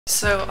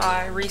So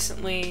I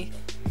recently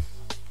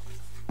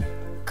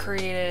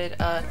created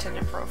a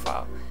Tinder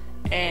profile,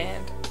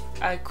 and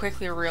I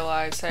quickly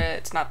realized that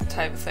it's not the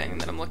type of thing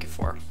that I'm looking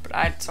for,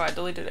 so I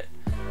deleted it.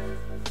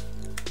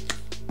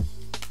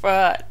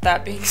 But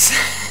that being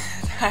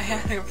said, I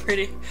had a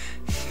pretty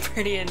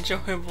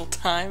enjoyable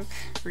time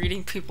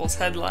reading people's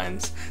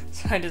headlines,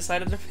 so I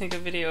decided to make a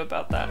video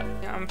about that.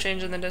 Yeah, I'm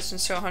changing the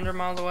distance to 100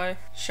 miles away.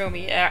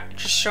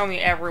 Just show me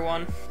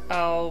everyone.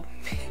 I'll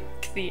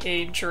make the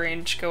age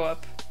range go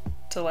up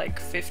to like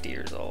 50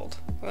 years old.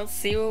 We'll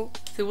see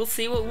what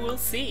we'll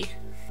see.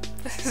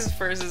 This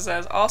first it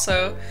says,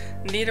 also,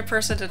 need a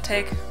person to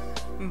take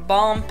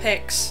bomb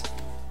pics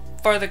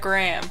for the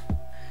gram.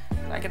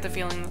 I get the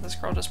feeling that this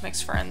girl just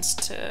makes friends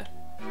to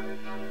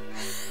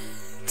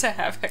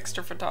have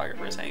extra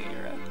photographers hanging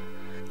around.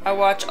 I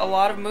watch a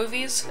lot of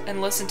movies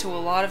and listen to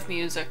a lot of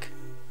music.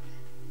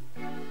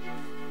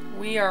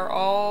 We are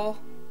all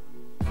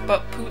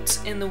but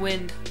poots in the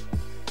wind.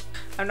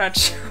 I'm not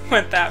sure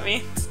what that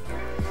means.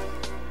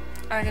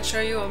 I can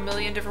show you a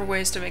million different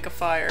ways to make a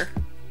fire.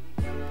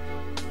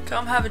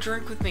 Come have a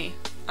drink with me.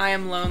 I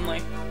am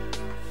lonely.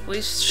 At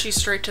least she's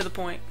straight to the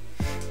point.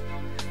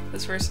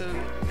 This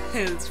person,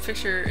 his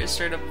picture is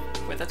straight up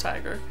with a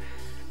tiger.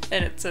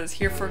 And it says,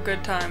 here for a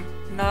good time,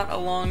 not a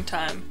long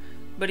time.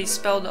 But he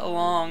spelled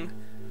along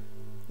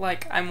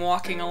like I'm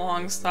walking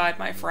alongside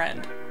my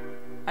friend.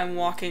 I'm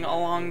walking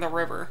along the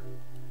river.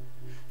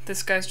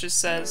 This guy just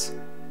says,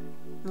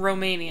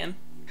 Romanian.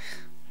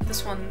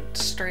 This one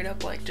straight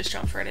up like just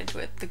jumps right into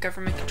it. The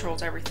government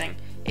controls everything.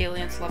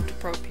 Aliens love to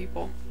probe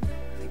people. I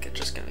think it's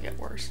just gonna get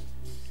worse.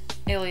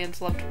 Aliens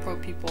love to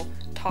probe people.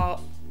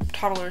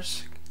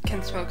 Toddlers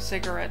can smoke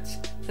cigarettes.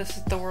 This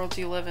is the world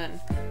you live in.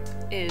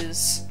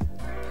 Is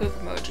poop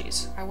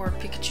emojis. I wore a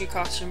Pikachu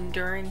costume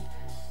during...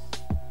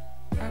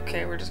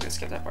 Okay, we're just gonna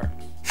skip that part.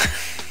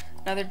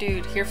 Another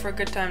dude, here for a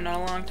good time, not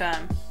a long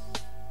time.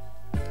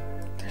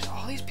 There's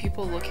all these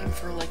people looking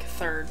for like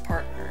third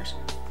partners.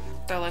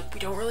 They're like, we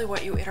don't really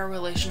want you in our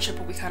relationship,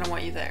 but we kind of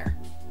want you there.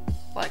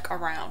 Like,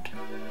 around.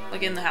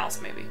 Like, in the house,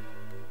 maybe.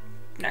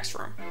 Next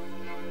room.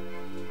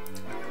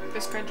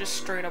 This guy just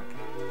straight up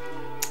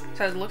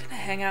says, looking to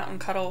hang out and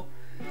cuddle,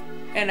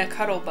 and a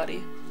cuddle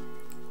buddy.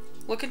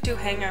 Looking to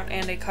hang out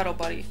and a cuddle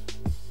buddy.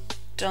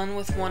 Done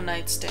with one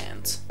night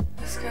stands.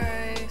 This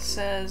guy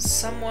says,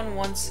 someone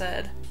once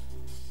said,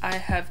 I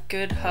have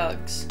good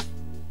hugs.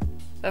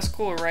 That's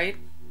cool, right?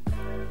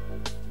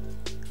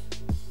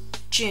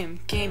 Gym,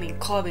 gaming,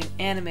 clubbing,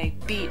 anime,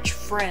 beach,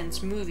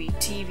 friends, movie,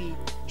 TV,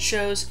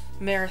 shows,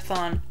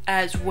 marathon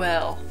as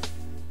well.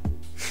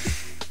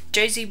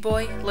 Jay-Z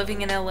boy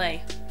living in LA.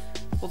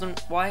 Well then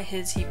why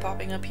is he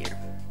popping up here?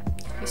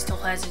 He still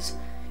has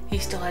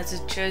his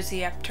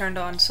Josie app turned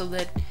on so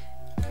that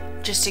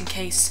just in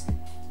case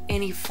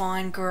any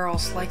fine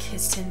girls like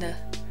his Tinder,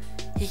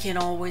 he can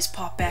always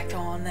pop back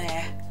on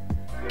there.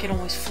 Can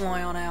always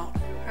fly on out.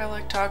 I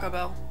like Taco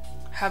Bell.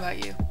 How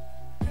about you?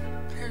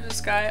 Here's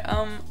this guy,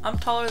 I'm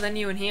taller than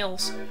you in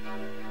heels.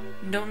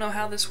 Don't know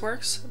how this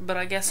works, but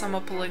I guess I'm a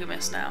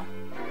polygamist now.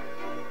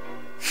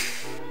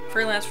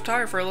 Freelance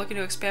photographer looking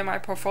to expand my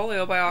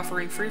portfolio by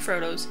offering free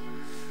photos.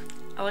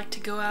 I like to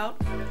go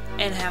out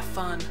and have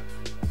fun.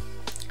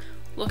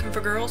 Looking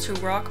for girls who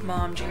rock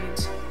mom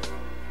jeans.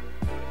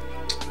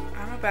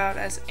 I'm about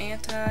as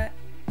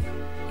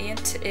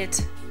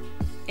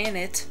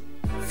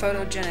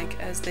photogenic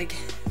as they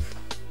get.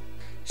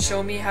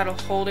 Show me how to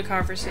hold a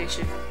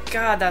conversation.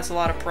 God, that's a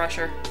lot of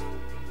pressure.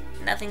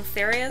 Nothing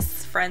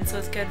serious, friends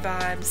with good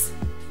vibes.